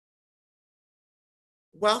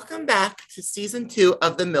Welcome back to season 2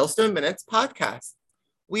 of the Millstone Minutes podcast.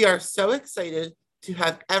 We are so excited to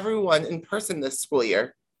have everyone in person this school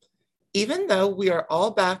year. Even though we are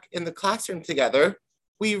all back in the classroom together,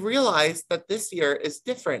 we realize that this year is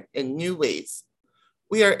different in new ways.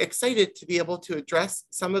 We are excited to be able to address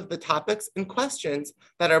some of the topics and questions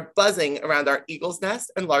that are buzzing around our Eagles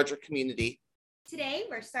Nest and larger community. Today,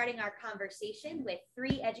 we're starting our conversation with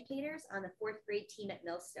 3 educators on the 4th grade team at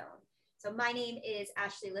Millstone. So my name is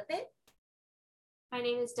Ashley Lippett. My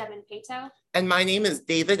name is Devin Pato. And my name is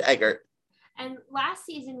David Eggert. And last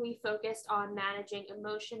season, we focused on managing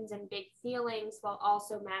emotions and big feelings while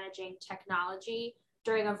also managing technology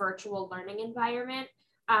during a virtual learning environment.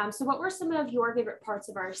 So what were some of your favorite parts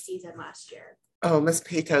of our season last year? Oh, Ms.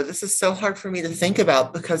 Pato, this is so hard for me to think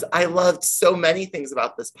about because I loved so many things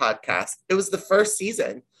about this podcast. It was the first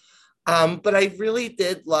season, but I really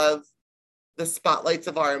did love the spotlights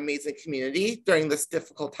of our amazing community during this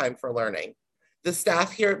difficult time for learning. The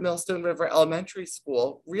staff here at Millstone River Elementary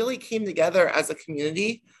School really came together as a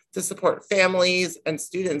community to support families and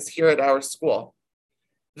students here at our school.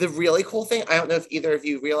 The really cool thing, I don't know if either of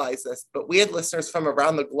you realize this, but we had listeners from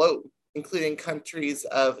around the globe, including countries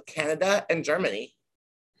of Canada and Germany.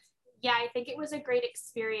 Yeah, I think it was a great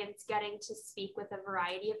experience getting to speak with a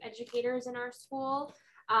variety of educators in our school.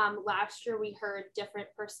 Last year, we heard different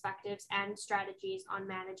perspectives and strategies on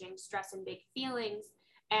managing stress and big feelings.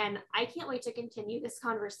 And I can't wait to continue this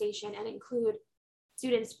conversation and include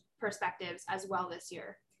students' perspectives as well this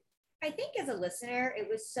year. I think as a listener, it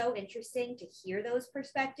was so interesting to hear those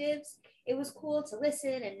perspectives. It was cool to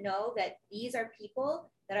listen and know that these are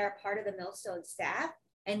people that are a part of the Millstone staff,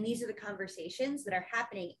 and these are the conversations that are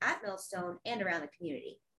happening at Millstone and around the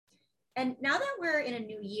community. And now that we're in a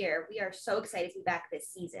new year, we are so excited to be back this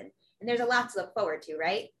season. And there's a lot to look forward to,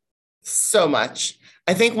 right? So much.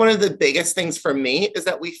 I think one of the biggest things for me is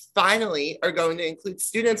that we finally are going to include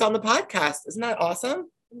students on the podcast. Isn't that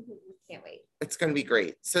awesome? Mm-hmm. Can't wait. It's going to be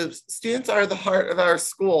great. So students are the heart of our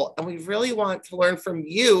school, and we really want to learn from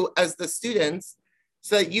you as the students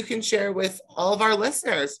so that you can share with all of our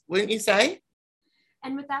listeners, wouldn't you say?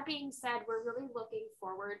 And with that being said, we're really looking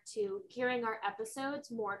forward to gearing our episodes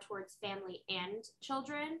more towards family and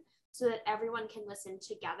children so that everyone can listen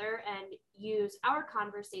together and use our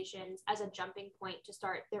conversations as a jumping point to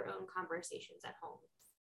start their own conversations at home.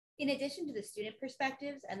 In addition to the student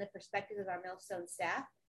perspectives and the perspectives of our Millstone staff,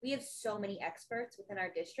 we have so many experts within our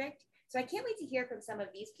district. So I can't wait to hear from some of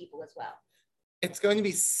these people as well. It's going to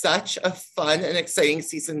be such a fun and exciting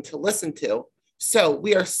season to listen to. So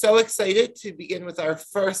we are so excited to begin with our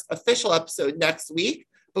first official episode next week,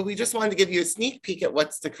 but we just wanted to give you a sneak peek at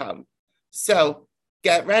what's to come. So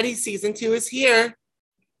get ready, season 2 is here.